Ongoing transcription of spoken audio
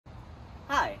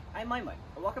Hi, I'm Aiman,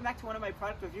 and welcome back to one of my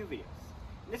product review videos.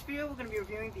 In this video, we're going to be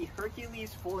reviewing the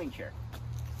Hercules folding chair.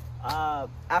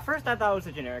 At first, I thought it was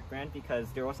a generic brand because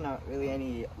there wasn't really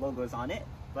any logos on it,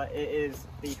 but it is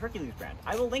the Hercules brand.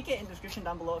 I will link it in the description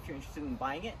down below if you're interested in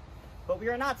buying it, but we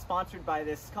are not sponsored by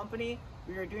this company.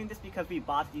 We are doing this because we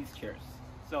bought these chairs.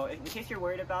 So in case you're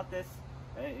worried about this,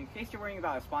 in case you're worrying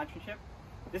about a sponsorship,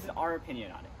 this is our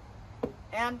opinion on it.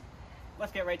 And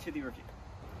let's get right to the review.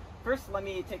 First, let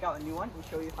me take out a new one and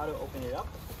show you how to open it up.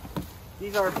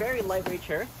 These are very lightweight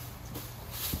chairs.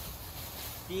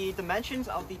 The dimensions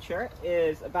of the chair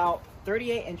is about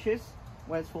 38 inches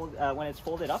when it's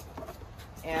folded up,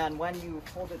 and when you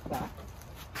fold it back,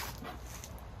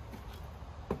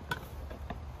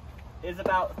 is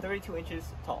about 32 inches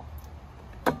tall.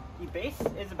 The base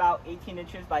is about 18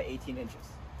 inches by 18 inches.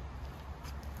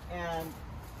 And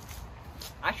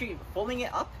actually, folding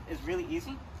it up is really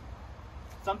easy.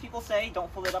 Some people say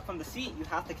don't fold it up from the seat, you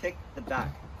have to kick the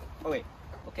back. Oh wait,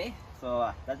 okay,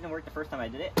 so that didn't work the first time I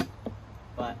did it,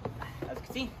 but as you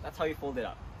can see, that's how you fold it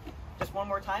up. Just one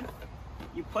more time,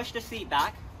 you push the seat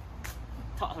back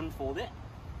to unfold it,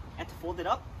 and to fold it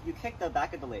up, you kick the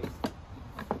back of the legs.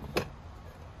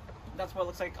 That's what it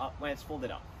looks like when it's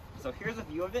folded up. So here's a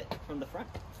view of it from the front,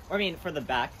 or I mean from the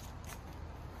back,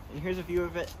 and here's a view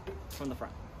of it from the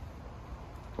front.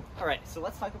 Alright, so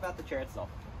let's talk about the chair itself.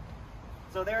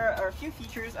 So there are a few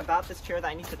features about this chair that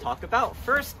I need to talk about.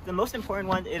 First, the most important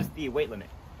one is the weight limit.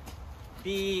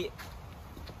 There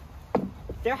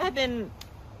have been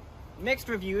mixed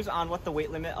reviews on what the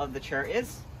weight limit of the chair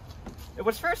is. It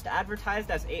was first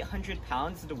advertised as 800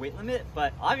 pounds, the weight limit,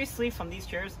 but obviously from these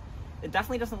chairs, it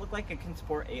definitely doesn't look like it can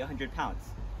support 800 pounds.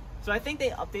 So I think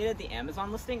they updated the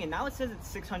Amazon listing, and now it says it's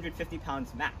 650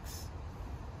 pounds max.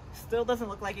 Still doesn't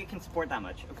look like it can support that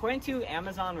much. According to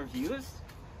Amazon reviews,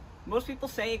 most people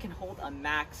say it can hold a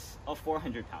max of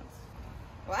 400 pounds.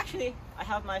 Well, actually, I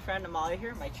have my friend Amalia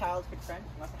here, my childhood friend.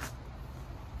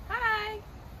 Hi!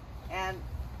 And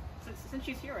since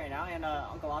she's here right now, and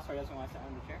Uncle Azhar doesn't want to sit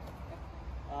on the chair,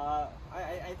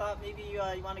 I thought maybe you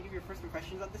want to give your first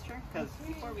impressions of this chair? Because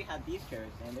before we had these chairs,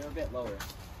 and they were a bit lower.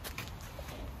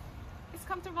 It's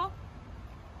comfortable.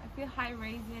 I feel high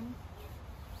raising.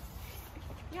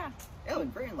 Yeah. Oh,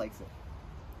 and Brian likes it.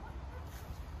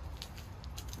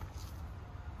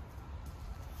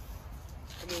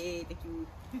 Okay, thank you.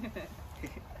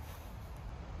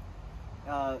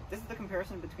 This is the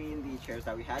comparison between the chairs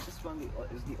that we had. This one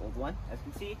is the old one. As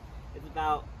you can see, it's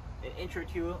about an inch or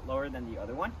two lower than the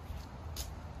other one.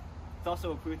 It's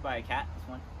also approved by a cat, this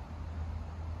one.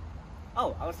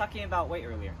 Oh, I was talking about weight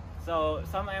earlier. So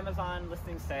some Amazon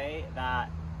listings say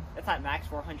that it's at max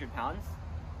 400 pounds.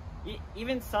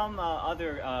 Even some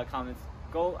other comments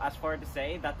go as far to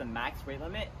say that the max weight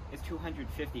limit is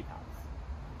 250 pounds.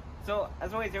 So,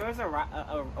 as always, there was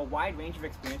a wide range of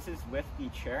experiences with the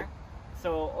chair,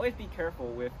 so always be careful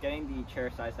with getting the chair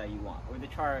size that you want, or the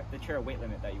chair weight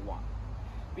limit that you want.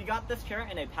 We got this chair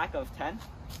in a pack of 10.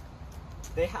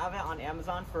 They have it on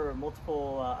Amazon for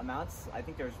multiple amounts. I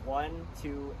think there's 1,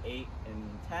 2, 8,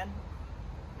 and 10.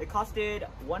 It costed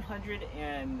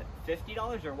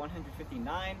 $150 or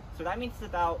 $159, so that means it's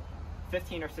about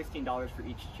 $15 or $16 for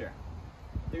each chair.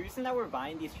 The reason that we're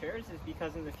buying these chairs is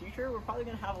because in the future, we're probably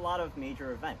going to have a lot of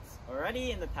major events.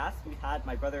 Already in the past, we've had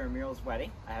my brother Amirul's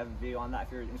wedding. I have a video on that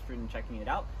if you're interested in checking it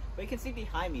out. But you can see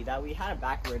behind me that we had a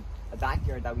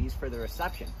backyard that we used for the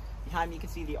reception. Behind me, you can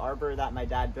see the arbor that my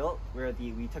dad built, where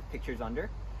we took pictures under.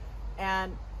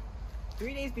 And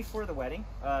 3 days before the wedding,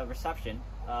 reception,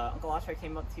 Uncle Azhar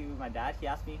came up to my dad. He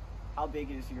asked me, how big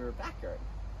is your backyard?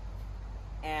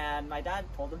 And my dad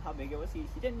told him how big it was. He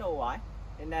didn't know why.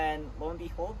 And then, lo and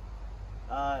behold,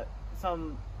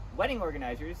 some event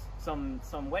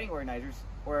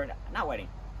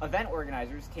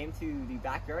organizers came to the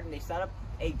backyard and they set up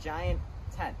a giant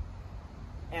tent.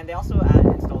 And they also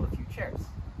installed a few chairs.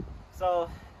 So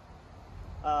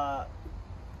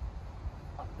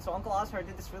Uncle Azhar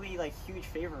did this really huge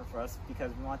favor for us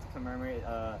because we wanted to commemorate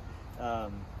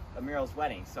Amirul's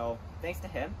wedding. So thanks to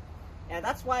him. And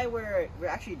that's why we're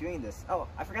actually doing this. Oh,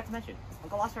 I forgot to mention,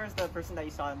 Uncle Azhar is the person that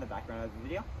you saw in the background of the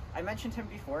video. I mentioned him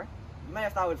before. You might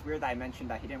have thought it was weird that I mentioned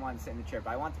that he didn't want to sit in the chair,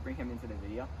 but I wanted to bring him into the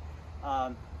video.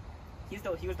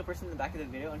 He was the person in the back of the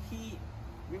video, and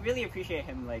we really appreciate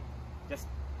him just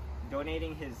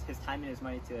donating his time and his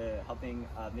money to helping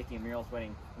making Amirul's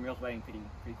wedding pretty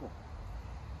cool.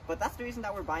 But that's the reason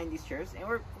that we're buying these chairs, and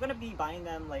we're gonna be buying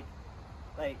them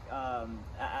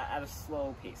at a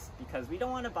slow pace, because we don't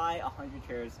want to buy 100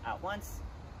 chairs at once.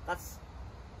 That's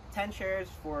 10 chairs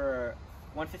for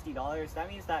 $150. That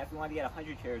means that if we want to get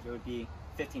 100 chairs, it would be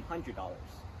 $1,500.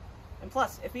 And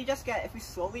plus, if we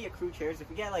slowly accrue chairs, if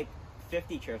we get like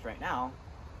 50 chairs right now,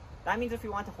 that means if we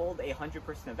want to hold a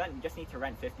 100-person event, we just need to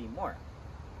rent 50 more.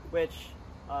 Which,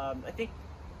 I think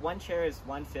one chair is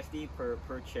 $150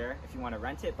 per chair if you want to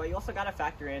rent it, but you also got to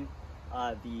factor in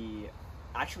the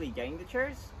actually getting the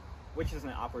chairs, which is an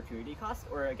opportunity cost,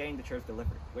 or getting the chairs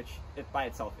delivered, which by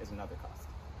itself is another cost.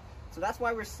 So that's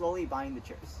why we're slowly buying the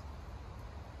chairs.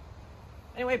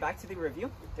 Anyway, back to the review.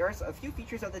 There's a few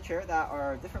features of the chair that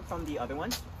are different from the other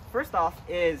ones. First off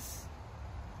is,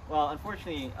 well,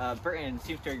 unfortunately, Burton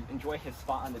seems to enjoy his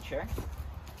spot on the chair.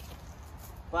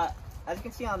 But as you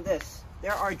can see on this,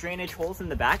 there are drainage holes in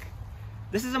the back.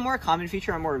 This is a more common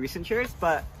feature on more recent chairs,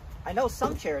 but I know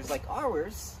some chairs, like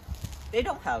ours, they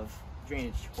don't have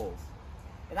drainage holes.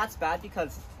 And that's bad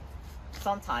because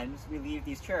sometimes we leave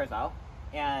these chairs out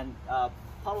and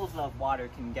puddles of water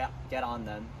can get on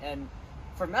them. And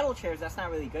for metal chairs, that's not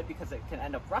really good because it can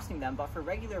end up rusting them, but for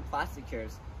regular plastic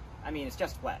chairs, I mean, it's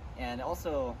just wet, and it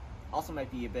also might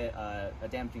be a bit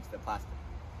damaging to the plastic.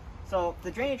 So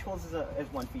the drainage holes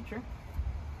is one feature.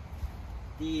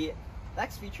 The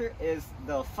next feature is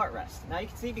the footrest. Now you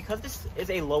can see, because this is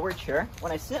a lower chair,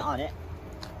 when I sit on it,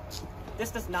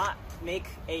 this does not make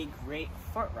a great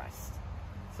footrest.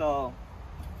 So,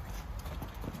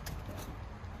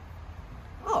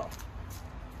 but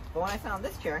when I sit on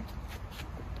this chair,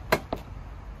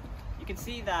 you can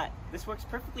see that this works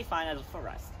perfectly fine as a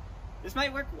footrest. This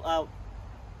might work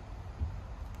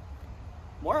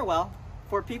more well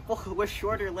for people with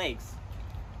shorter legs,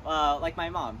 like my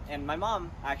mom. And my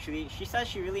mom, actually, she says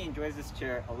she really enjoys this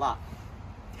chair a lot.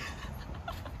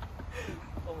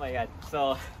 Oh my god.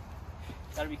 So,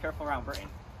 gotta be careful around Burton.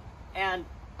 And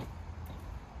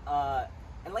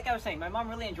like I was saying, my mom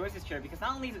really enjoys this chair because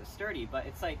not only is it sturdy, but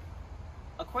it's like,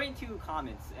 according to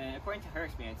comments and according to her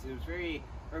experience, it was very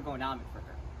ergonomic for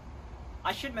her.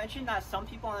 I should mention that some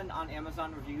people on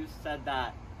Amazon reviews said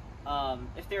that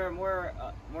if they were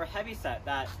more heavy set,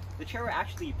 that the chair would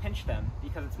actually pinch them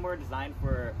because it's more designed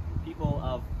for people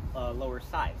of lower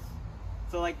size.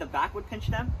 So like the back would pinch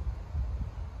them,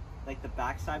 like the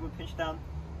back side would pinch them,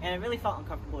 and it really felt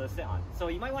uncomfortable to sit on. So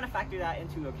you might want to factor that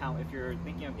into account if you're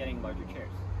thinking of getting larger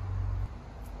chairs.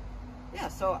 Yeah,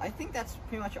 so I think that's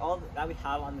pretty much all that we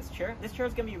have on this chair. This chair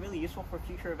is going to be really useful for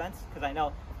future events because I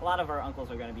know a lot of our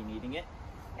uncles are going to be needing it.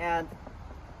 And,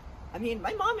 I mean,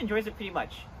 my mom enjoys it pretty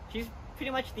much. She's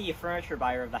pretty much the furniture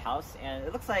buyer of the house, and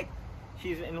it looks like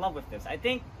she's in love with this. I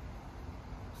think,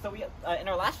 so we, in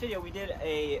our last video, we did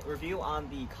a review on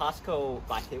the Costco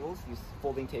black tables, these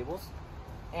folding tables,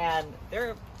 and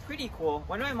they're pretty cool.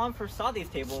 When my mom first saw these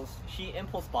tables, she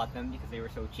impulse bought them because they were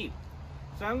so cheap.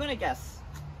 So I'm going to guess,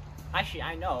 actually,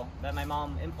 I know that my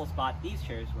mom impulse bought these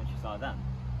chairs when she saw them.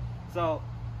 So,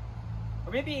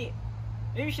 or maybe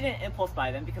she didn't impulse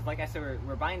buy them because, like I said,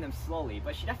 we're buying them slowly.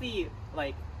 But she definitely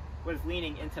like was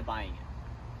leaning into buying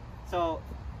it. So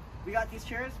we got these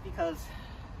chairs because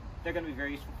they're going to be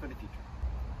very useful for the future.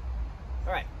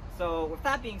 All right. So with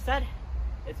that being said,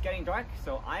 it's getting dark.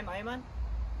 So I'm Aiman,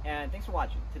 and thanks for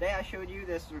watching. Today I showed you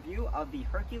this review of the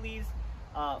Hercules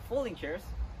folding chairs.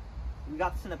 We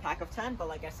got this in a pack of 10, but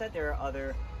like I said, there are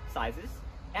other sizes.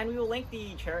 And we will link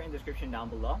the chair in the description down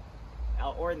below,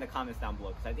 or in the comments down below,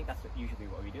 because I think that's usually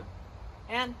what we do.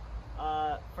 And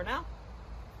for now,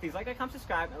 please like, comment,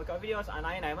 subscribe, and look at our videos on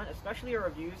EyeOnAiman, especially our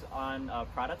reviews on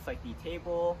products like the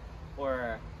table,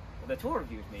 or the tool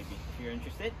reviews maybe, if you're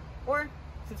interested. Or,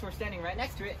 since we're standing right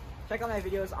next to it, check out my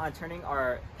videos on turning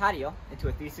our patio into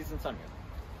a 3-season sunroom.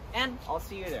 And I'll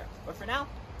see you there. But for now,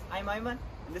 I'm Aiman,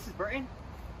 and this is Burton,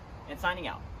 and signing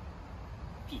out.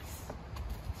 Peace.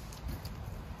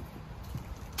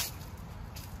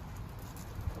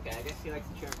 Okay, I guess he likes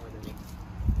the chair more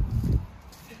than me.